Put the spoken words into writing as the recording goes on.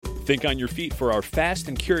Think on your feet for our Fast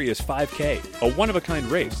and Curious 5K, a one-of-a-kind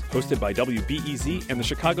race hosted by WBEZ and the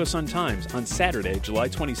Chicago Sun-Times on Saturday, July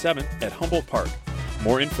 27th at Humboldt Park.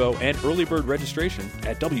 More info and early bird registration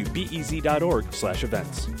at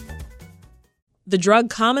wbez.org/events. The drug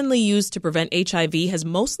commonly used to prevent HIV has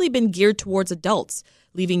mostly been geared towards adults,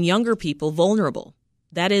 leaving younger people vulnerable.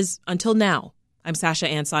 That is, until now. I'm Sasha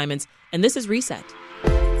Ann Simons, and this is Reset.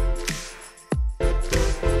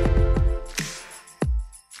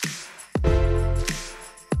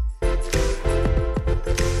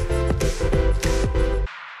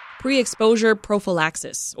 Pre-exposure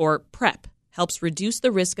prophylaxis, or PrEP, helps reduce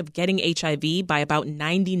the risk of getting HIV by about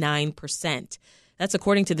 99%. That's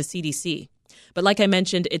according to the CDC. But like I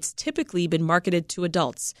mentioned, it's typically been marketed to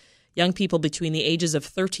adults. Young people between the ages of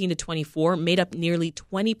 13 to 24 made up nearly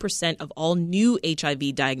 20% of all new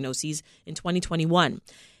HIV diagnoses in 2021.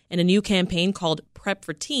 And a new campaign called PrEP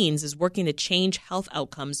for Teens is working to change health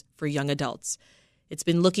outcomes for young adults. It's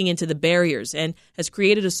been looking into the barriers and has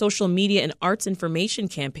created a social media and arts information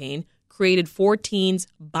campaign created for teens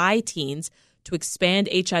by teens to expand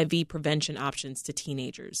HIV prevention options to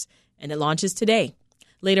teenagers. And it launches today.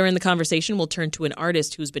 Later in the conversation, we'll turn to an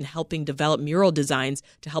artist who's been helping develop mural designs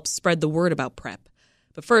to help spread the word about PrEP.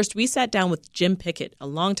 But first, we sat down with Jim Pickett, a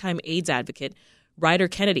longtime AIDS advocate, Ryder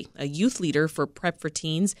Kennedy, a youth leader for PrEP for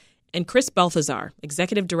Teens, and Chris Balthazar,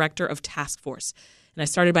 executive director of TaskForce. And I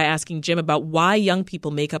started by asking Jim about why young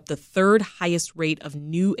people make up the third highest rate of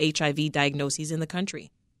new HIV diagnoses in the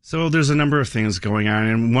country. So there's a number of things going on,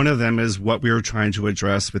 and one of them is what we were trying to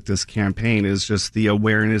address with this campaign is just the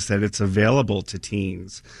awareness that it's available to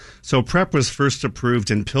teens. So PrEP was first approved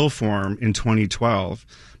in pill form in 2012,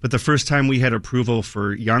 but the first time we had approval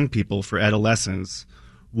for young people, for adolescents,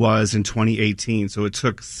 was in 2018. So it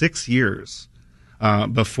took 6 years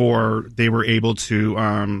before they were able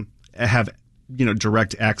to have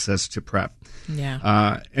direct access to PrEP.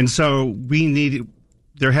 Yeah. And so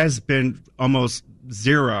there has been almost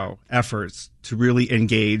zero efforts to really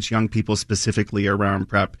engage young people specifically around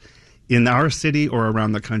PrEP in our city or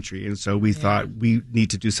around the country. And so we thought we need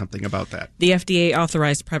to do something about that. The FDA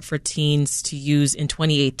authorized PrEP for teens to use in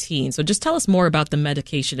 2018. So just tell us more about the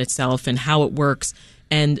medication itself and how it works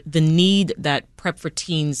and the need that PrEP for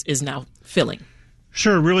teens is now filling.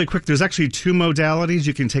 Sure. Really quick, there's actually two modalities.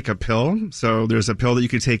 You can take a pill. So there's a pill that you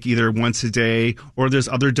could take either once a day, or there's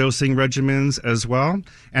other dosing regimens as well.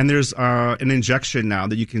 And there's an injection now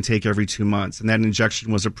that you can take every 2 months. And that injection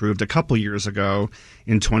was approved a couple years ago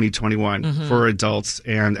in 2021 for adults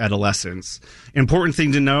and adolescents. Important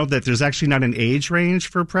thing to know that there's actually not an age range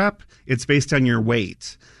for PrEP. It's based on your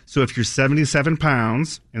weight. So if you're 77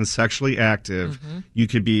 pounds and sexually active, you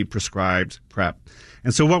could be prescribed PrEP.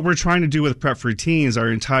 And so what we're trying to do with PrEP for Teens, our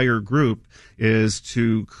entire group, is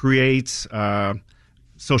to create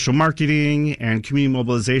social marketing and community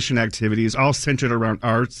mobilization activities all centered around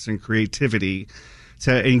arts and creativity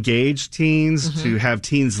to engage teens, to have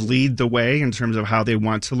teens lead the way in terms of how they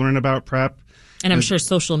want to learn about PrEP. And I'm sure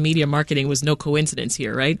social media marketing was no coincidence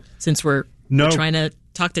here, right? Since we're trying to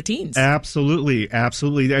talk to teens. Absolutely.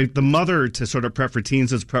 The mother to sort of PrEP for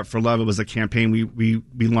Teens is PrEP for Love. It was a campaign we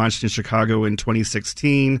launched in Chicago in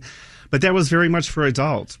 2016. But that was very much for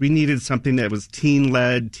adults. We needed something that was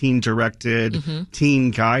teen-led, teen-directed,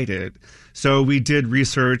 teen-guided. So we did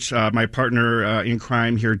research. My partner in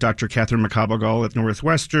crime here, Dr. Catherine McCabogal at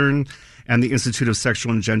Northwestern and the Institute of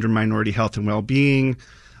Sexual and Gender Minority Health and Wellbeing.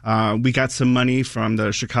 We got some money from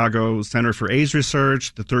the Chicago Center for AIDS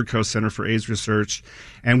Research, the Third Coast Center for AIDS Research,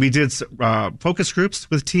 and we did focus groups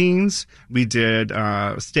with teens. We did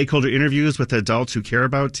stakeholder interviews with adults who care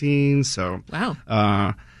about teens. So,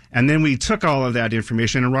 wow. And then we took all of that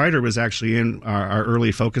information, and Ryder was actually in our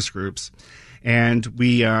early focus groups, and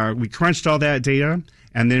we crunched all that data.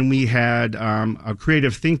 And then we had a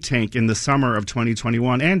creative think tank in the summer of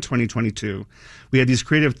 2021 and 2022. We had these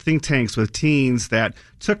creative think tanks with teens that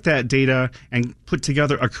took that data and put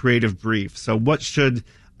together a creative brief. So what should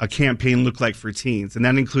a campaign look like for teens? And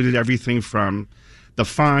that included everything from the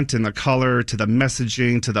font and the color to the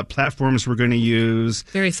messaging to the platforms we're going to use.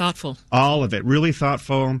 Very thoughtful. All of it, really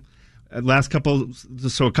thoughtful. A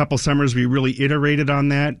couple summers, we really iterated on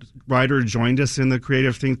that. Ryder joined us in the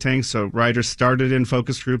creative think tank. So Ryder started in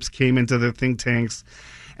focus groups, came into the think tanks.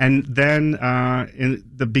 And then in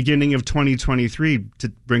the beginning of 2023, to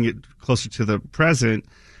bring it closer to the present,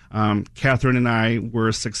 Catherine and I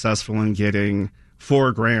were successful in getting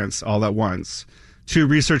 4 grants all at once. 2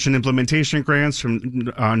 research and implementation grants from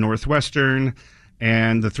Northwestern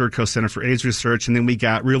and the Third Coast Center for AIDS Research. And then we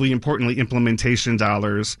got, really importantly, implementation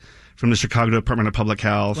dollars from the Chicago Department of Public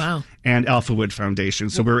Health and Alphawood Foundation.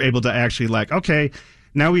 So we were able to actually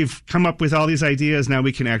now we've come up with all these ideas. Now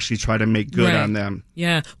we can actually try to make good on them.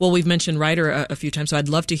 Yeah. Well, we've mentioned Ryder a few times, so I'd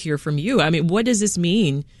love to hear from you. I mean, what does this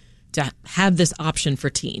mean to have this option for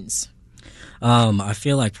teens? I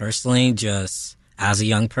feel like personally, just as a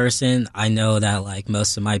young person, I know that like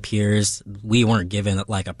most of my peers, we weren't given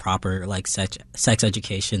like a proper like sex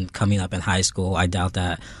education coming up in high school. I doubt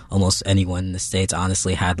that almost anyone in the States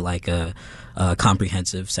honestly had like a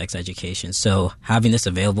comprehensive sex education. So having this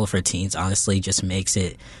available for teens honestly just makes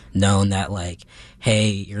it known that like, hey,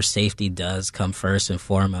 your safety does come first and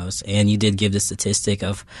foremost. And you did give the statistic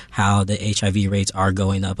of how the HIV rates are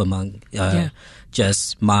going up among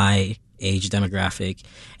just my age demographic.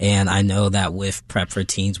 And I know that with Prep for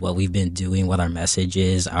Teens, what we've been doing, what our message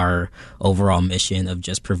is, our overall mission of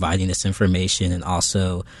just providing this information and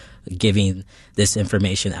also giving this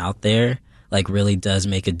information out there, like really does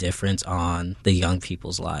make a difference on the young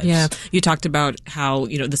people's lives. Yeah. You talked about how,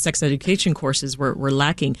 the sex education courses were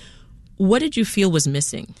lacking. What did you feel was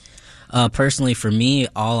missing? Personally, for me,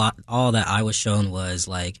 all that I was shown was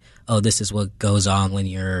like, oh, this is what goes on when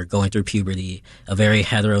you're going through puberty, a very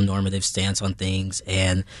heteronormative stance on things,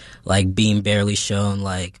 and like being barely shown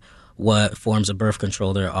like what forms of birth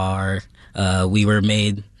control there are. We were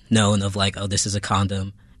made known of like, oh, this is a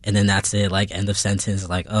condom. And then that's it, like end of sentence,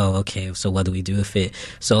 like, oh, okay, so what do we do with it?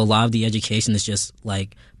 So a lot of the education is just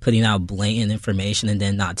like putting out blatant information and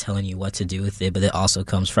then not telling you what to do with it. But it also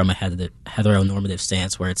comes from a heteronormative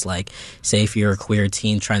stance where it's like, say if you're a queer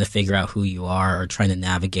teen trying to figure out who you are or trying to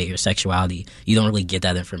navigate your sexuality, you don't really get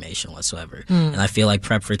that information whatsoever. And I feel like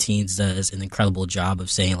Prep for Teens does an incredible job of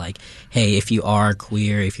saying like, hey, if you are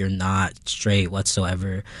queer, if you're not straight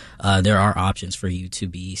whatsoever, there are options for you to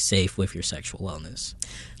be safe with your sexual wellness.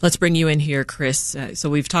 Let's bring you in here, Chris. So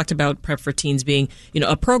we've talked about Prep for Teens being,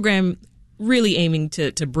 a program really aiming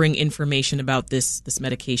to bring information about this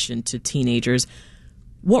medication to teenagers.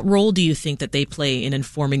 What role do you think that they play in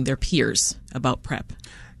informing their peers about PrEP,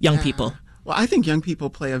 young people? Well, I think young people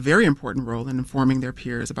play a very important role in informing their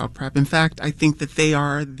peers about PrEP. In fact, I think that they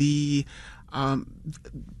are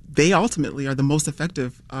they ultimately are the most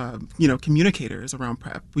effective, communicators around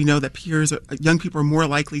PrEP. We know that young people are more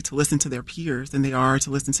likely to listen to their peers than they are to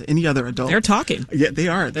listen to any other adult. They're talking. Yeah, they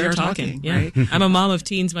are. They're talking. Yeah. Right? I'm a mom of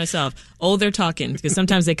teens myself. Oh, they're talking. Because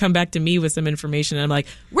sometimes they come back to me with some information and I'm like,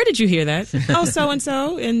 where did you hear that? Oh,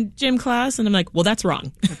 so-and-so in gym class. And I'm like, well, that's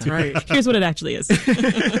wrong. That's right. Here's what it actually is.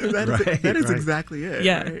 That is exactly it.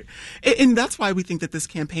 Yeah. Right? And that's why we think that this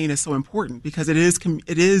campaign is so important, because it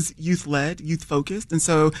is youth-led, youth-focused. And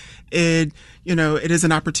so it is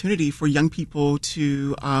an opportunity for young people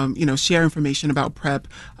to, share information about PrEP,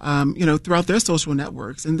 throughout their social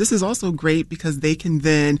networks. And this is also great because they can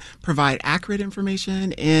then provide accurate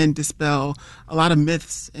information and dispel a lot of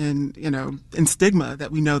myths and stigma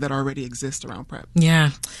that we know that already exist around PrEP. Yeah.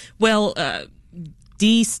 Well,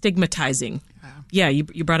 destigmatizing. Yeah,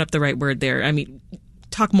 you brought up the right word there. I mean,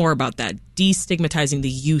 talk more about that, destigmatizing the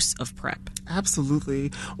use of PrEP.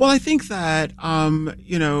 Absolutely. Well, I think that,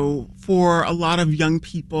 for a lot of young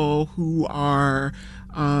people who are,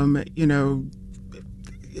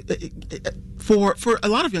 for a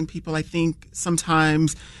lot of young people, I think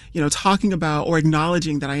sometimes, talking about or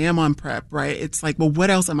acknowledging that I am on PrEP, right? It's like, well, what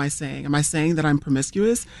else am I saying? Am I saying that I'm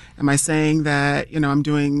promiscuous? Am I saying that, I'm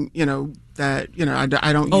doing, that,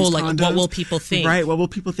 I don't use condoms? What will people think? Right. What will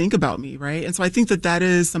people think about me? Right. And so I think that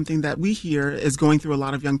is something that we hear is going through a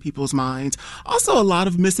lot of young people's minds. Also, a lot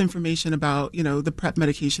of misinformation about, the PrEP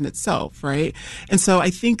medication itself. Right. And so I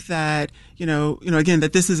think that, again,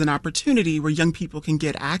 that this is an opportunity where young people can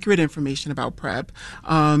get accurate information about PrEP,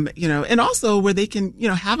 and also where they can,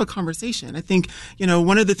 have a conversation. I think,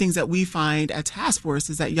 one of the things that we find at TaskForce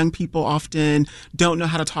is that young people often don't know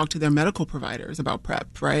how to talk to their medical providers about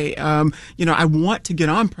PrEP. Right. I want to get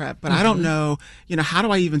on PrEP, but I don't know, how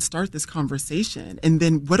do I even start this conversation? And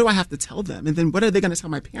then what do I have to tell them? And then what are they going to tell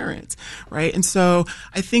my parents? Right. And so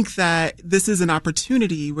I think that this is an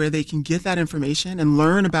opportunity where they can get that information and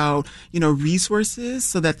learn about, resources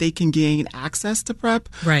so that they can gain access to PrEP.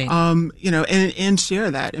 Right. And share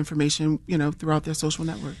that information, throughout their social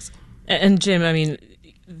networks. And Jim, I mean,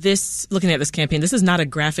 looking at this campaign, this is not a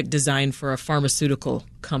graphic design for a pharmaceutical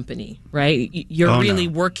company, right? You're really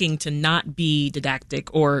working to not be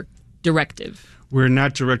didactic or directive. We're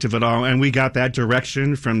not directive at all, and we got that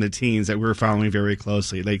direction from the teens that we're following very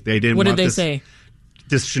closely. Like they didn't. What did they say?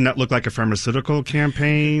 This should not look like a pharmaceutical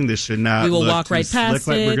campaign. This should not. We will look walk right past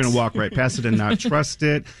it. We're going to walk right past it and not trust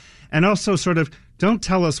it, and also sort of don't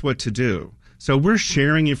tell us what to do. So we're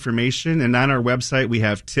sharing information, and on our website, we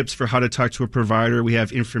have tips for how to talk to a provider. We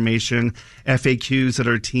have information, FAQs that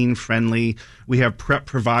are teen-friendly. We have PrEP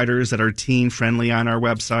providers that are teen-friendly on our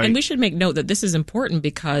website. And we should make note that this is important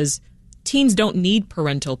because teens don't need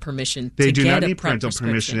parental permission They to do get not a need PrEP parental prescription.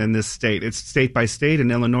 permission in this state. It's state by state.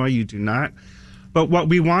 In Illinois, you do not. But what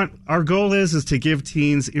we want, our goal is to give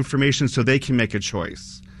teens information so they can make a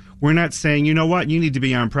choice. We're not saying, you know what, you need to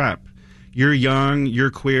be on PrEP. You're young, you're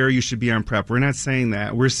queer, you should be on PrEP. We're not saying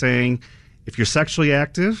that. We're saying if you're sexually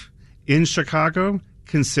active in Chicago,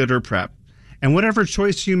 consider PrEP. And whatever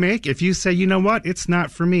choice you make, if you say, you know what, it's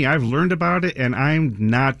not for me, I've learned about it and I'm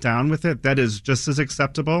not down with it, that is just as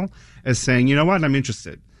acceptable as saying, you know what, I'm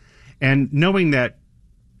interested. And knowing that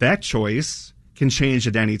that choice can change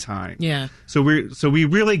at any time. Yeah. So we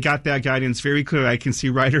really got that guidance very clear. I can see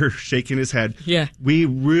Ryder shaking his head. Yeah. We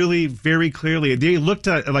really very clearly, they looked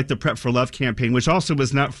at like the Prep for Love campaign, which also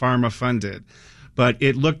was not pharma funded, but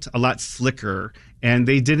it looked a lot slicker. And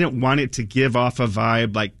they didn't want it to give off a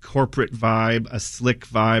vibe, like corporate vibe, a slick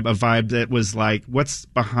vibe, a vibe that was like, what's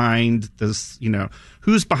behind this,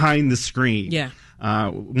 who's behind the screen? Yeah.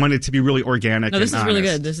 Wanted to be really organic. No, this and is really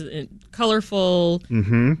honest. good. This is colorful,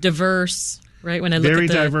 diverse, right? When I look Very at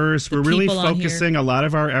the diverse. the We're really people on here. focusing. A lot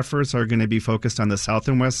of our efforts are going to be focused on the south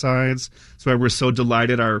and west sides. So we're so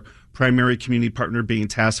delighted. Our primary community partner being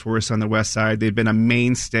TaskForce on the west side. They've been a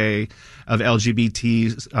mainstay of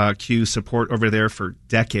LGBTQ support over there for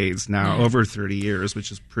decades now, over 30 years,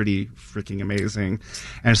 which is pretty freaking amazing.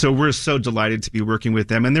 And so we're so delighted to be working with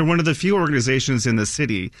them. And they're one of the few organizations in the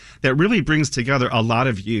city that really brings together a lot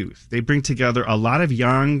of youth. They bring together a lot of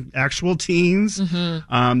young, actual teens.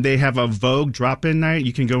 They have a Vogue drop-in night.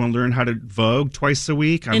 You can go and learn how to Vogue twice a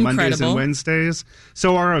week on Mondays and Wednesdays.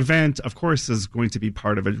 So our event, of course, is going to be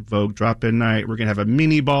part of a Vogue drop-in night. We're going to have a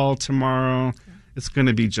mini ball tomorrow. It's going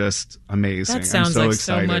to be just amazing. That sounds I'm so like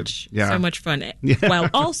excited. so much fun, while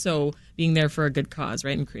also being there for a good cause,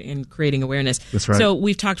 right? And creating awareness. That's right. So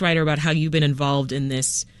we've talked, Ryder, about how you've been involved in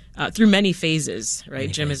this through many phases, right? Many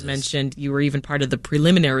Jim phases. has mentioned you were even part of the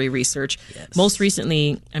preliminary research. Yes. Most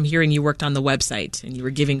recently, I'm hearing you worked on the website and you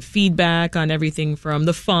were giving feedback on everything from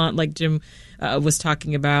the font, like Jim was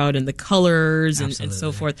talking about, and the colors and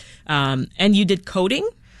so forth. And you did coding?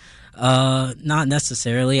 Not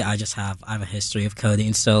necessarily. I have a history of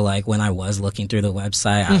coding. So like when I was looking through the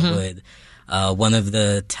website, I would, one of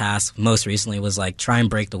the tasks most recently was like try and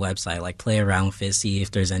break the website, like play around with it, see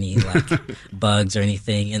if there's any like bugs or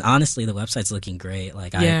anything. And honestly, the website's looking great.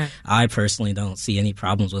 Like I personally don't see any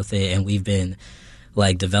problems with it. And we've been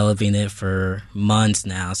like developing it for months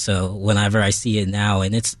now. So whenever I see it now,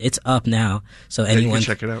 and it's up now, so anyone can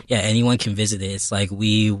check it out. Yeah, anyone can visit it. It's like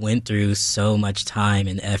we went through so much time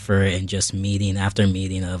and effort and just meeting after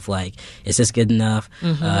meeting of like, is this good enough?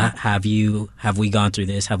 Have we gone through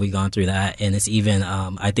this? Have we gone through that? And it's even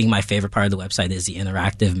I think my favorite part of the website is the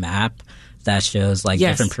interactive map that shows like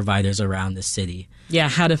different providers around the city. Yeah,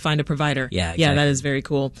 how to find a provider. Yeah, exactly. Yeah, that is very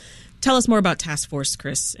cool. Tell us more about TaskForce,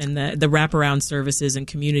 Chris, and the wraparound services and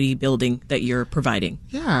community building that you're providing.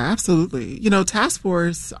 Yeah, absolutely.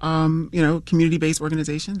 TaskForce, community-based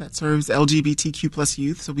organization that serves LGBTQ plus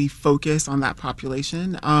youth. So we focus on that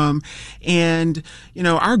population. And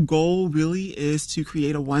our goal really is to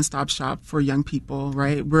create a one-stop shop for young people,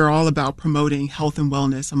 right? We're all about promoting health and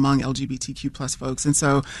wellness among LGBTQ plus folks. And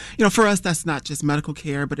so, for us, that's not just medical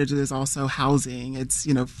care, but it is also housing. It's,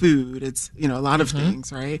 food. It's, a lot of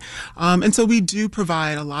things, right? And so we do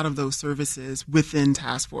provide a lot of those services within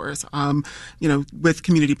TaskForce, with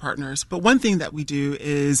community partners. But one thing that we do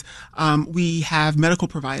is we have medical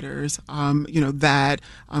providers, that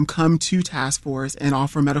come to TaskForce and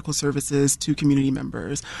offer medical services to community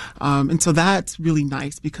members. And so that's really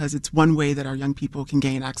nice because it's one way that our young people can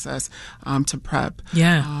gain access to PrEP.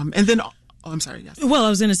 Yeah. And then, I'm sorry, yes. Well, I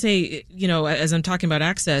was going to say, as I'm talking about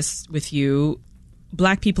access with you,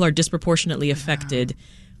 Black people are disproportionately affected.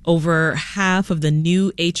 Over half of the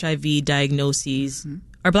new HIV diagnoses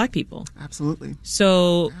are Black people. Absolutely.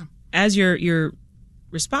 So as you're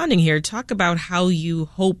responding here, talk about how you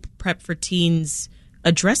hope PrEP for Teens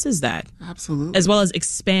addresses that. Absolutely. As well as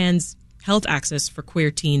expands health access for queer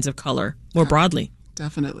teens of color more broadly.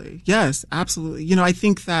 Definitely. Yes, absolutely. I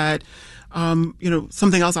think that,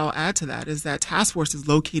 something else I'll add to that is that TaskForce is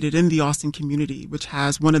located in the Austin community, which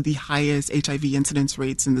has one of the highest HIV incidence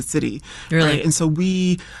rates in the city. Really? Right? And so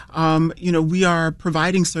we are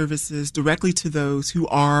providing services directly to those who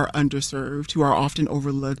are underserved, who are often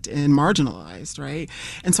overlooked and marginalized, right?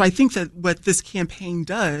 And so I think that what this campaign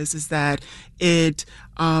does is that it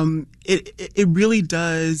it really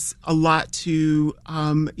does a lot to,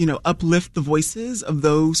 uplift the voices of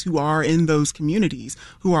those who are in those communities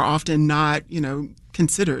who are often not,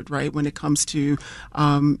 considered, right, when it comes to,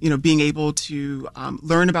 being able to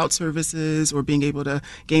learn about services or being able to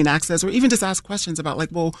gain access or even just ask questions about like,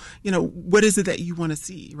 well, what is it that you want to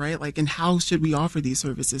see, right? Like, and how should we offer these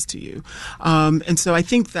services to you? And so I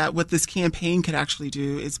think that what this campaign could actually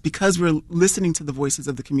do is, because we're listening to the voices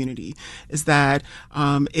of the community, is that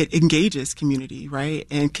it engages community, right?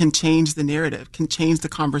 And can change the narrative, can change the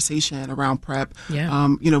conversation around PrEP,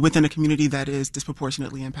 within a community that is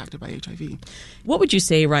disproportionately impacted by HIV. What would you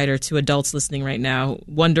say, Ryder, to adults listening right now,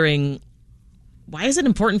 wondering why is it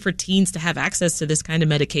important for teens to have access to this kind of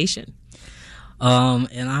medication?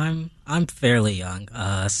 And I'm fairly young,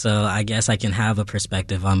 so I guess I can have a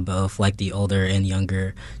perspective on both, like the older and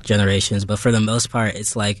younger generations. But for the most part,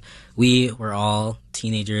 it's like we were all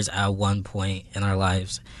teenagers at one point in our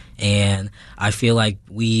lives, and I feel like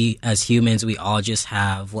we as humans, we all just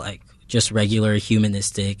have like just regular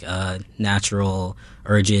humanistic, natural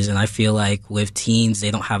urges. And I feel like with teens, they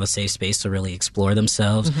don't have a safe space to really explore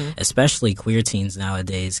themselves, especially queer teens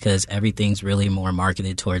nowadays, because everything's really more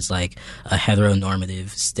marketed towards like a heteronormative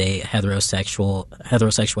state,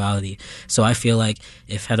 heterosexuality. So I feel like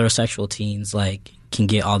if heterosexual teens like can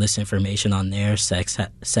get all this information on their sex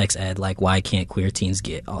ed, like why can't queer teens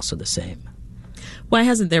get also the same? Why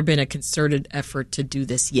hasn't there been a concerted effort to do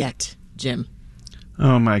this yet, Jim?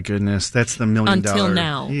 Oh, my goodness. That's the $1 million. Until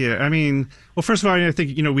now. Yeah. I mean, well, first of all, I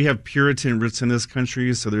think, we have Puritan roots in this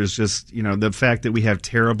country. So there's just, the fact that we have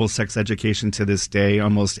terrible sex education to this day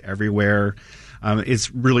almost everywhere. It's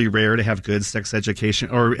really rare to have good sex education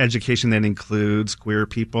or education that includes queer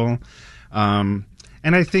people. And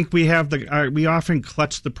I think we often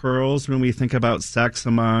clutch the pearls when we think about sex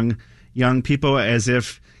among young people, as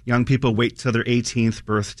if young people wait till their 18th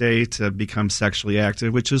birthday to become sexually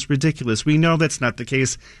active, which is ridiculous. We know that's not the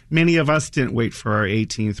case. Many of us didn't wait for our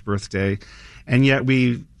 18th birthday, and yet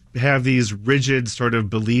we have these rigid sort of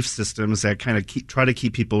belief systems that kind of try to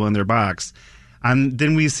keep people in their box. And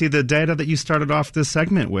then we see the data that you started off this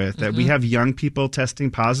segment with, that we have young people testing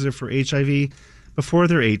positive for HIV before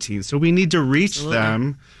they're 18. So we need to reach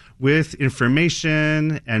them with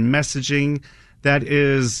information and messaging that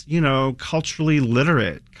is, culturally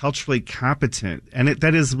literate, culturally competent, and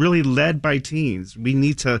that is really led by teens.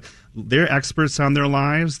 They're experts on their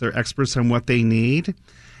lives. They're experts on what they need.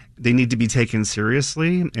 They need to be taken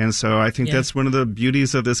seriously. And so I think that's one of the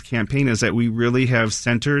beauties of this campaign, is that we really have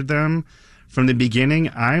centered them from the beginning.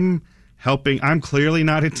 I'm clearly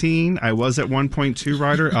not a teen. I was at one point too,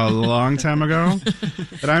 Ryder, a long time ago.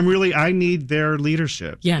 But I need their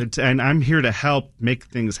leadership. Yeah. And I'm here to help make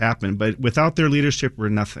things happen. But without their leadership, we're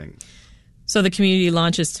nothing. So the community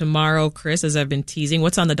launches tomorrow, Chris, as I've been teasing.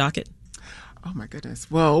 What's on the docket? Oh, my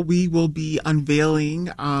goodness. Well, we will be unveiling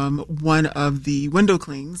one of the window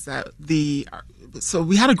clings so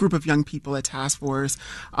we had a group of young people at TaskForce,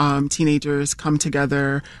 teenagers, come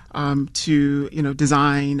together to,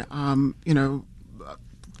 design,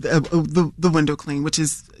 the window cling, which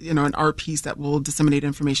is, an art piece that will disseminate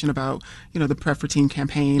information about, the PrEP for Teen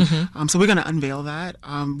campaign. So we're going to unveil that.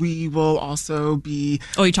 We will also be...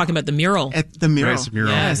 Oh, you're talking about the mural. At the mural. Right,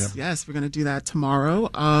 mural. Yes. We're going to do that tomorrow.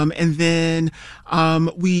 And then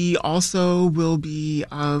we also will be,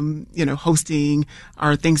 hosting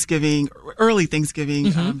our early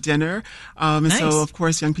Thanksgiving dinner. And so, of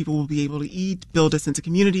course, young people will be able to eat, build a sense of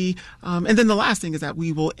community. And then the last thing is that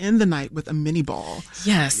we will end the night with a mini ball.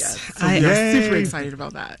 Yes. So we are super excited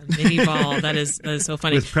about that. A mini ball. That is so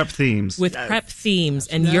funny. With PrEP themes. PrEP themes.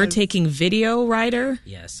 And you're taking video, Ryder?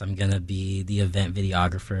 Yes, I'm going to be the event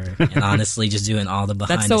videographer and honestly just doing all the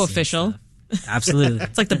behind the scenes That's so official. Stuff. Absolutely.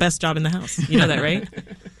 It's like the best job in the house. You know that, right?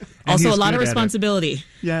 Also, a lot of responsibility.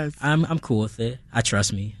 Yes. I'm cool with it. I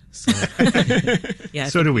trust me. So, yeah,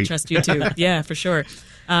 so do we. Trust you too. Yeah, for sure.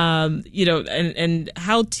 And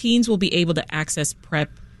how teens will be able to access PrEP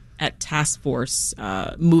at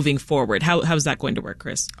TaskForce moving forward. How's that going to work,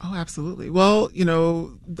 Chris? Oh, absolutely. Well,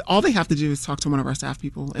 all they have to do is talk to one of our staff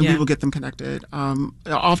people, and we will get them connected.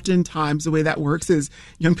 Oftentimes, the way that works is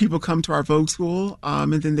young people come to our Vogue school,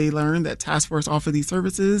 and then they learn that TaskForce offer these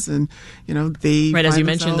services, and they as you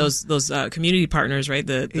mentioned those community partners, right?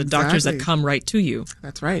 The doctors that come right to you.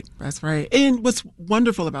 That's right. And what's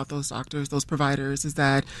wonderful about those doctors, those providers, is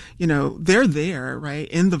that they're there, right,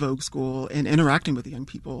 in the Vogue school and interacting with the young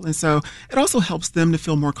people. And so it also helps them to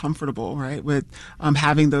feel more comfortable, right, with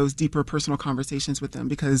having those deeper personal conversations with them,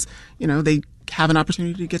 because, they have an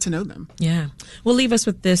opportunity to get to know them. Yeah. Well, leave us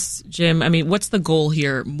with this, Jim. I mean, what's the goal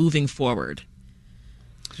here moving forward?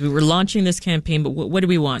 We're launching this campaign, but what do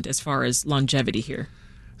we want as far as longevity here?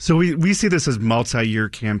 So we see this as multi-year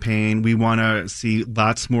campaign. We want to see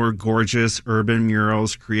lots more gorgeous urban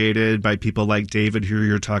murals created by people like David, who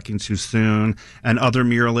you're talking to soon, and other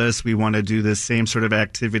muralists. We want to do this same sort of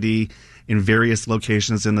activity in various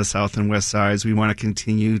locations in the South and West Sides. We want to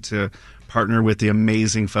continue to partner with the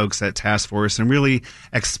amazing folks at TaskForce and really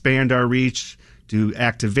expand our reach, do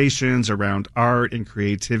activations around art and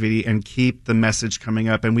creativity, and keep the message coming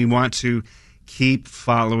up. And we want to keep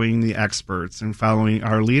following the experts and following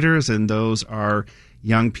our leaders, and those are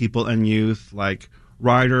young people and youth like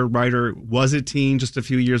Ryder. Ryder was a teen just a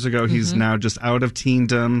few years ago. He's now just out of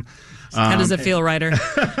teendom. How does it feel, Ryder?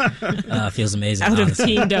 Feels amazing. Out of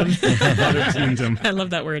teendom. Out of teendom. I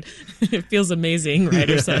love that word. It feels amazing,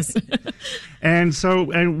 Ryder says. And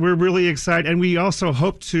we're really excited. And we also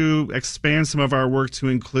hope to expand some of our work to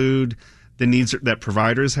include the needs that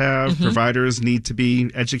providers have. Providers need to be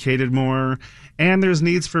educated more. And there's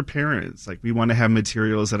needs for parents. Like, we want to have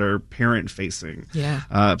materials that are parent facing.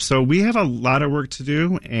 Yeah. So we have a lot of work to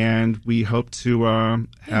do, and we hope to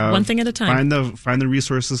have one thing at a time. Find the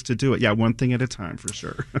resources to do it. Yeah, one thing at a time for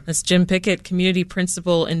sure. That's Jim Pickett, community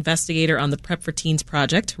principal investigator on the Prep for Teens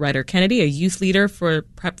project. Ryder Kennedy, a youth leader for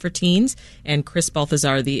Prep for Teens, and Chris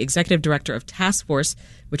Balthazar, the executive director of TaskForce,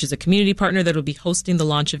 which is a community partner that will be hosting the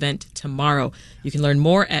launch event tomorrow. You can learn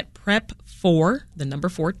more at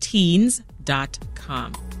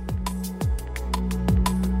prep4teens.com.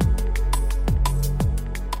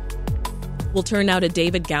 We'll turn now to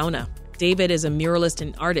David Gauna. David is a muralist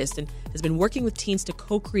and artist and has been working with teens to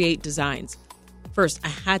co-create designs. First, I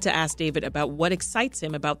had to ask David about what excites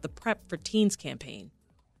him about the Prep for Teens campaign.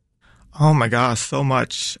 Oh my gosh, so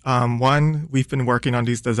much. One, we've been working on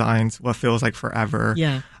these designs what feels like forever.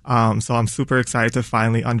 Yeah. So I'm super excited to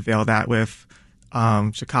finally unveil that with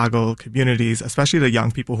Chicago communities, especially the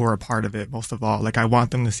young people who are a part of it, most of all. Like, I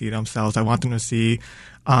want them to see themselves. I want them to see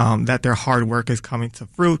that their hard work is coming to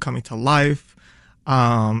fruit, coming to life.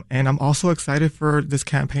 And I'm also excited for this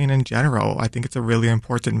campaign in general. I think it's a really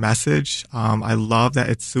important message. I love that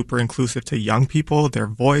it's super inclusive to young people, their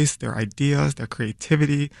voice, their ideas, their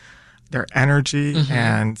creativity, their energy.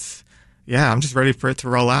 And yeah, I'm just ready for it to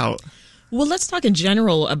roll out. Well, let's talk in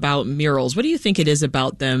general about murals. What do you think it is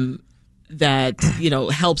about them that,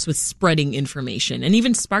 helps with spreading information and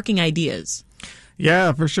even sparking ideas?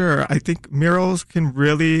 Yeah, for sure. I think murals can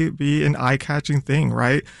really be an eye-catching thing,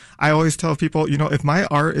 right? I always tell people, if my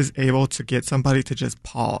art is able to get somebody to just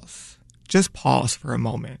pause for a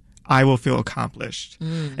moment, I will feel accomplished.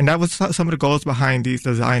 And that was some of the goals behind these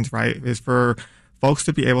designs, right? Is for folks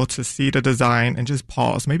to be able to see the design and just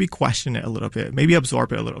pause, maybe question it a little bit, maybe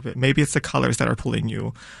absorb it a little bit. Maybe it's the colors that are pulling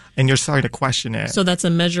you and you're starting to question it. So that's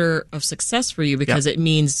a measure of success for you because it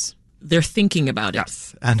means they're thinking about it.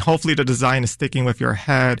 Yes. And hopefully the design is sticking with your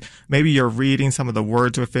head. Maybe you're reading some of the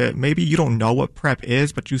words with it. Maybe you don't know what prep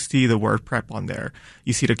is, but you see the word prep on there.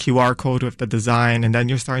 You see the QR code with the design, and then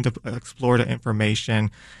you're starting to explore the information.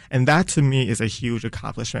 And that, to me, is a huge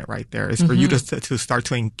accomplishment right there, is for you to start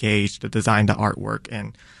to engage the design, the artwork.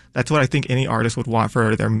 And that's what I think any artist would want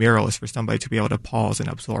for their mural, is for somebody to be able to pause and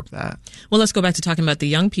absorb that. Well, let's go back to talking about the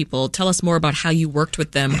young people. Tell us more about how you worked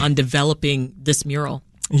with them on developing this mural.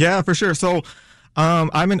 Yeah, for sure. So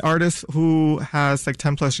I'm an artist who has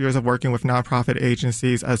 10 plus years of working with nonprofit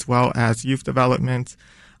agencies as well as youth development.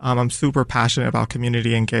 I'm super passionate about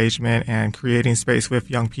community engagement and creating space with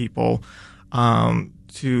young people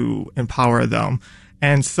to empower them.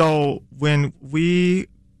 And so when we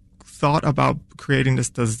thought about creating this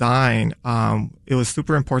design, it was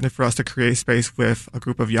super important for us to create space with a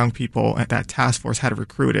group of young people that TaskForce had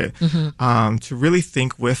recruited to really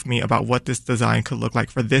think with me about what this design could look like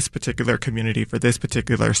for this particular community, for this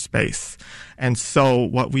particular space. And so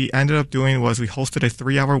what we ended up doing was we hosted a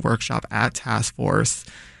 3-hour workshop at TaskForce,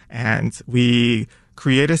 and we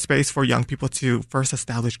create a space for young people to first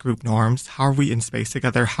establish group norms. How are we in space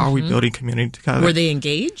together? How are we building community together? Were they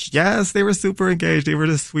engaged? Yes, they were super engaged. They were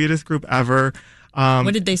the sweetest group ever.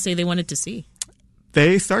 What did they say they wanted to see?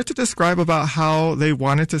 They start to describe about how they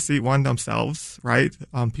wanted to see one themselves, right?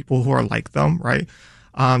 People who are like them, right?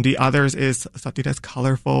 The others is something that's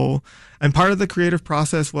colorful. And part of the creative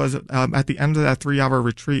process was at the end of that 3-hour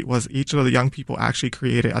retreat was each of the young people actually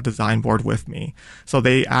created a design board with me. So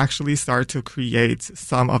they actually start to create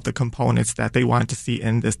some of the components that they wanted to see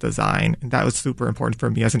in this design. And that was super important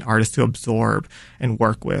for me as an artist to absorb and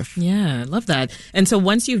work with. Yeah, I love that. And so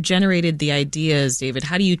once you've generated the ideas, David,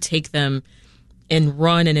 how do you take them and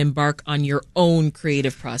run and embark on your own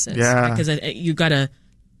creative process? Yeah. Because you got to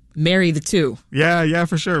marry the two. Yeah,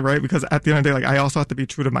 for sure, right? Because at the end of the day, like, I also have to be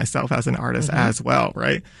true to myself as an artist as well,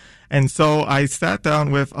 right? And so I sat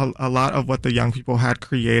down with a lot of what the young people had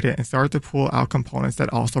created and started to pull out components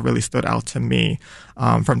that also really stood out to me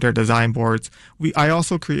from their design boards. I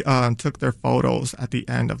also took their photos at the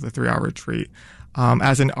end of the 3-hour retreat.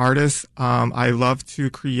 As an artist, I love to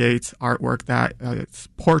create artwork that it's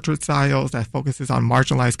portrait styles that focuses on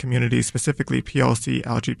marginalized communities, specifically POC,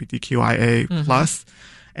 LGBTQIA plus.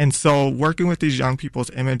 And so working with these young people's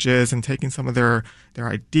images and taking some of their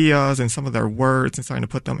ideas and some of their words and starting to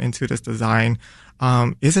put them into this design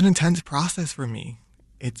is an intense process for me.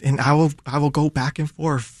 And I will go back and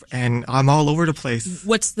forth, and I'm all over the place.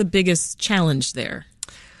 What's the biggest challenge there?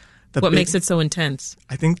 What makes it so intense?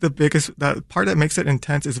 I think the part that makes it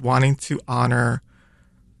intense is wanting to honor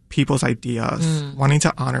people's ideas, wanting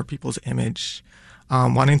to honor people's image,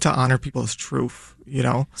 wanting to honor people's truth, you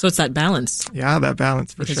know? So it's that balance. Yeah, that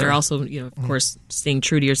balance, for because sure. you're also, of course, staying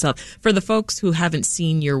true to yourself. For the folks who haven't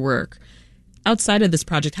seen your work, outside of this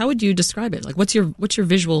project, how would you describe it? Like, what's your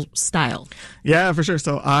visual style? Yeah, for sure.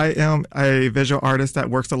 So I am a visual artist that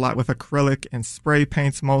works a lot with acrylic and spray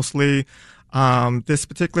paints mostly. This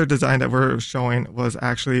particular design that we're showing was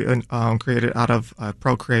actually created out of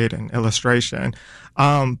Procreate and illustration.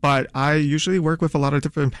 But I usually work with a lot of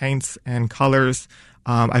different paints and colors.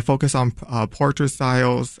 I focus on portrait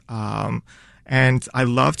styles. And I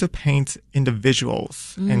love to paint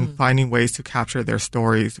individuals and finding ways to capture their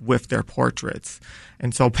stories with their portraits.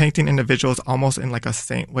 And so painting individuals almost in like a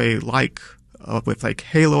saint way, with like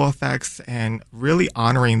halo effects and really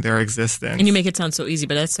honoring their existence. And you make it sound so easy,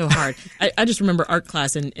 but that's so hard. I just remember art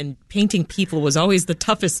class and painting people was always the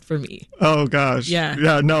toughest for me. Oh, gosh.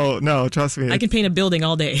 Yeah, no, trust me. I can paint a building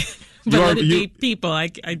all day. But people. I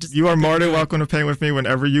just. You are more than welcome to paint with me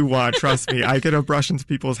whenever you want. Trust me. I get a brush into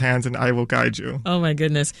people's hands and I will guide you. Oh my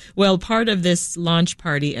goodness. Well, part of this launch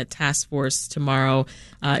party at TaskForce tomorrow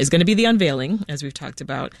is going to be the unveiling, as we've talked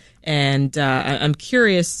about. And I'm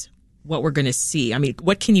curious what we're going to see. I mean,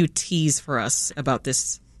 what can you tease for us about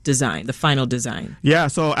this design, the final design? Yeah,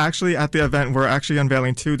 so actually at the event, we're actually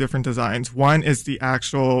unveiling 2 different designs. One is the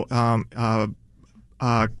actual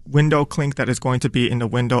window clink that is going to be in the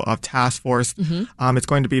window of TaskForce. It's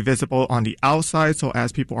going to be visible on the outside, so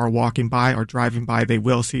as people are walking by or driving by, they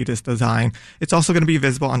will see this design. It's also going to be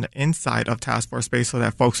visible on the inside of TaskForce space so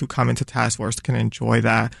that folks who come into TaskForce can enjoy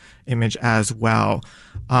that image as well.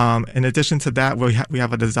 In addition to that, we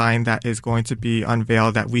have a design that is going to be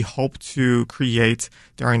unveiled that we hope to create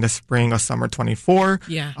during the spring of summer 24,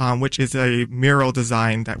 which is a mural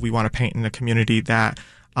design that we want to paint in the community that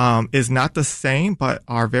is not the same, but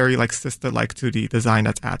are very like sister-like to the design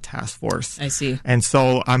that's at TaskForce. I see. And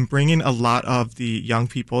so I'm bringing a lot of the young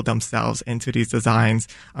people themselves into these designs.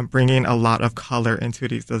 I'm bringing a lot of color into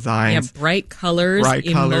these designs. Yeah, bright colors,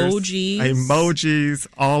 emojis,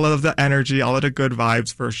 all of the energy, all of the good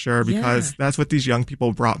vibes for sure, because that's what these young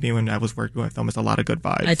people brought me when I was working with them, is a lot of good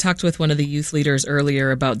vibes. I talked with one of the youth leaders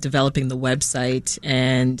earlier about developing the website,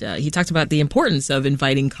 and he talked about the importance of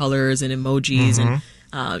inviting colors and emojis and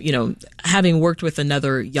having worked with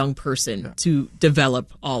another young person to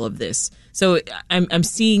develop all of this. So I'm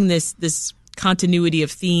seeing this continuity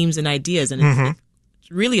of themes and ideas, and it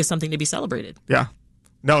really is something to be celebrated. Yeah.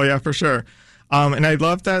 No, yeah, for sure. And I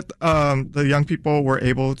love that the young people were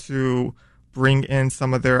able to bring in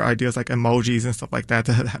some of their ideas like emojis and stuff like that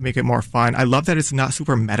to make it more fun. I love that it's not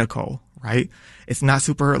super medical, right? It's not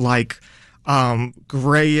super like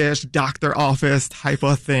grayish doctor office type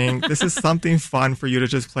of thing. This is something fun for you to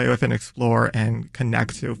just play with and explore and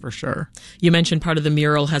connect to for sure. You mentioned part of the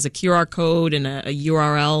mural has a QR code and a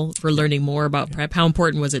URL for learning more about PrEP. How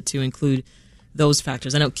important was it to include those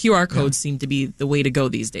factors? I know QR codes seem to be the way to go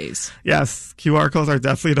these days. Yes, QR codes are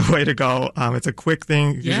definitely the way to go. It's a quick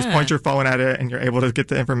thing. You just point your phone at it and you're able to get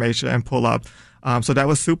the information and pull up. So that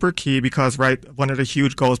was super key because, one of the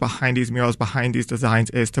huge goals behind these murals, behind these designs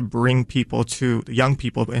is to bring people to, the young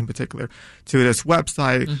people in particular, to this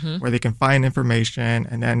website where they can find information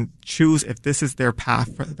and then choose if this is their path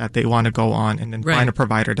that they want to go on and then find a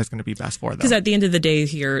provider that's going to be best for them. Because at the end of the day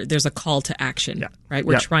here, there's a call to action, right?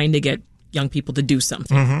 We're trying to get young people to do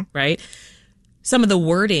something, right? Some of the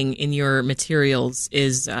wording in your materials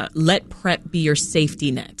is let PrEP be your safety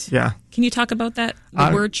net. Yeah. Can you talk about that, the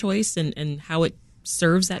word choice and how it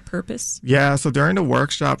serves that purpose? Yeah, so during the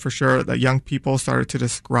workshop, for sure, the young people started to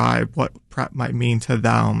describe what PrEP might mean to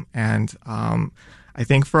them. And I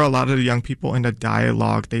think for a lot of the young people in the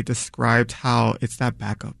dialogue, they described how it's that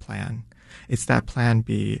backup plan. It's that plan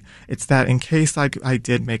B. It's that in case I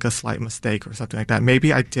did make a slight mistake or something like that,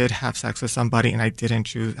 maybe I did have sex with somebody and I didn't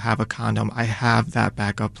have a condom. I have that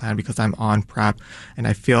backup plan because I'm on PrEP and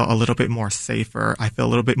I feel a little bit more safer. I feel a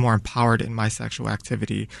little bit more empowered in my sexual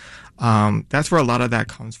activity. That's where a lot of that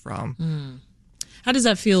comes from. How does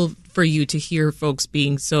that feel for you to hear folks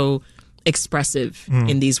being so expressive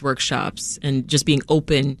in these workshops and just being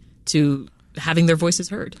open to having their voices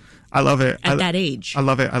heard? I love it. At that age. I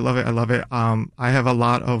love it. I have a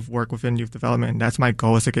lot of work within youth development, and that's my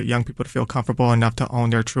goal, is to get young people to feel comfortable enough to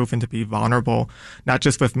own their truth and to be vulnerable, not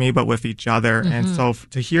just with me, but with each other. And so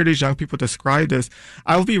to hear these young people describe this,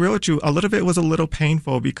 I will be real with you, a little bit was a little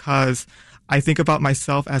painful, because I think about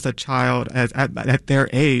myself as a child at their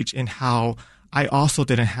age and how I also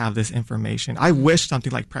didn't have this information. I wish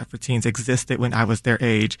something like PrEP for Teens existed when I was their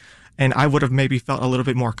age, and I would have maybe felt a little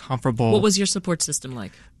bit more comfortable. What was your support system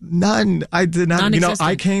like? None. I did not. Non-existent.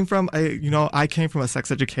 I came from a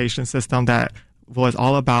sex education system that was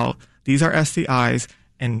all about, these are STIs,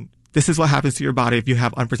 and this is what happens to your body if you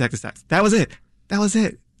have unprotected sex. That was it.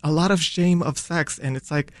 A lot of shame of sex, and it's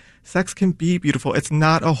like, sex can be beautiful. It's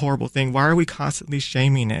not a horrible thing. Why are we constantly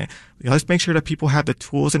shaming it? Let's make sure that people have the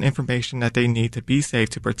tools and information that they need to be safe,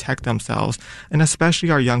 to protect themselves, and especially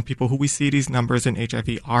our young people, who we see these numbers in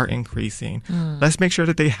HIV are increasing. Let's make sure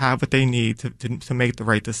that they have what they need to make the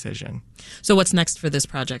right decision. So what's next for this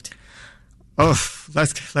project? Oh,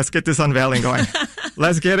 let's get this unveiling going.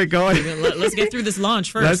 Let's get it going. Let's get through this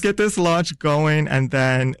launch first. Let's get this launch going, and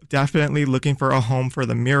then definitely looking for a home for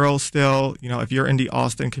the mural still. If you're in the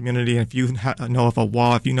Austin community, and if you know of a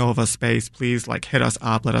wall, if you know of a space, please hit us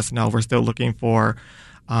up, let us know. We're still looking for,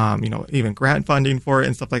 even grant funding for it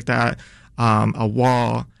and stuff like that, a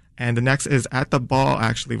wall. And the next is at the ball,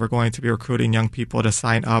 actually, we're going to be recruiting young people to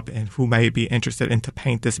sign up and who may be interested in to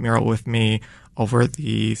paint this mural with me over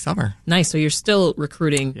the summer. Nice. So you're still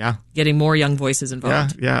recruiting, getting more young voices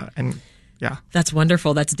involved. Yeah. That's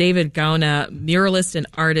wonderful. That's David Gauna, muralist and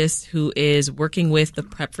artist who is working with the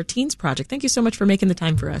PrEP for Teens project. Thank you so much for making the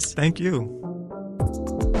time for us. Thank you.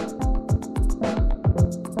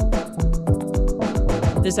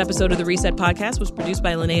 This episode of the Reset Podcast was produced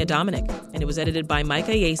by Linnea Dominic, and it was edited by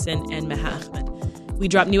Micah Yasin and Meha Ahmed. We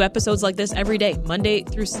drop new episodes like this every day, Monday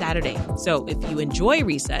through Saturday. So if you enjoy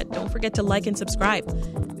Reset, don't forget to like and subscribe.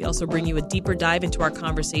 We also bring you a deeper dive into our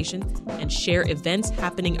conversation and share events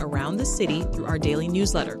happening around the city through our daily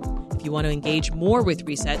newsletter. If you want to engage more with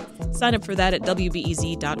Reset, sign up for that at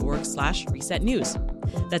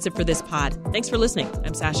wbez.org/resetnews. That's it for this pod. Thanks for listening.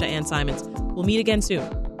 I'm Sasha Ann Simons. We'll meet again soon.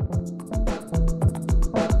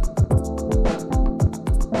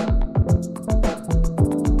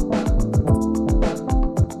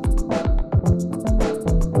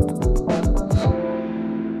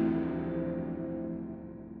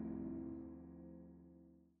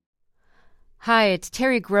 Hi, it's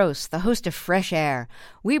Terry Gross, the host of Fresh Air.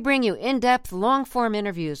 We bring you in-depth, long-form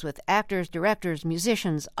interviews with actors, directors,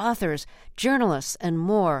 musicians, authors, journalists, and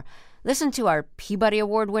more. Listen to our Peabody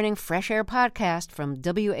Award-winning Fresh Air podcast from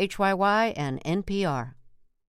WHYY and NPR.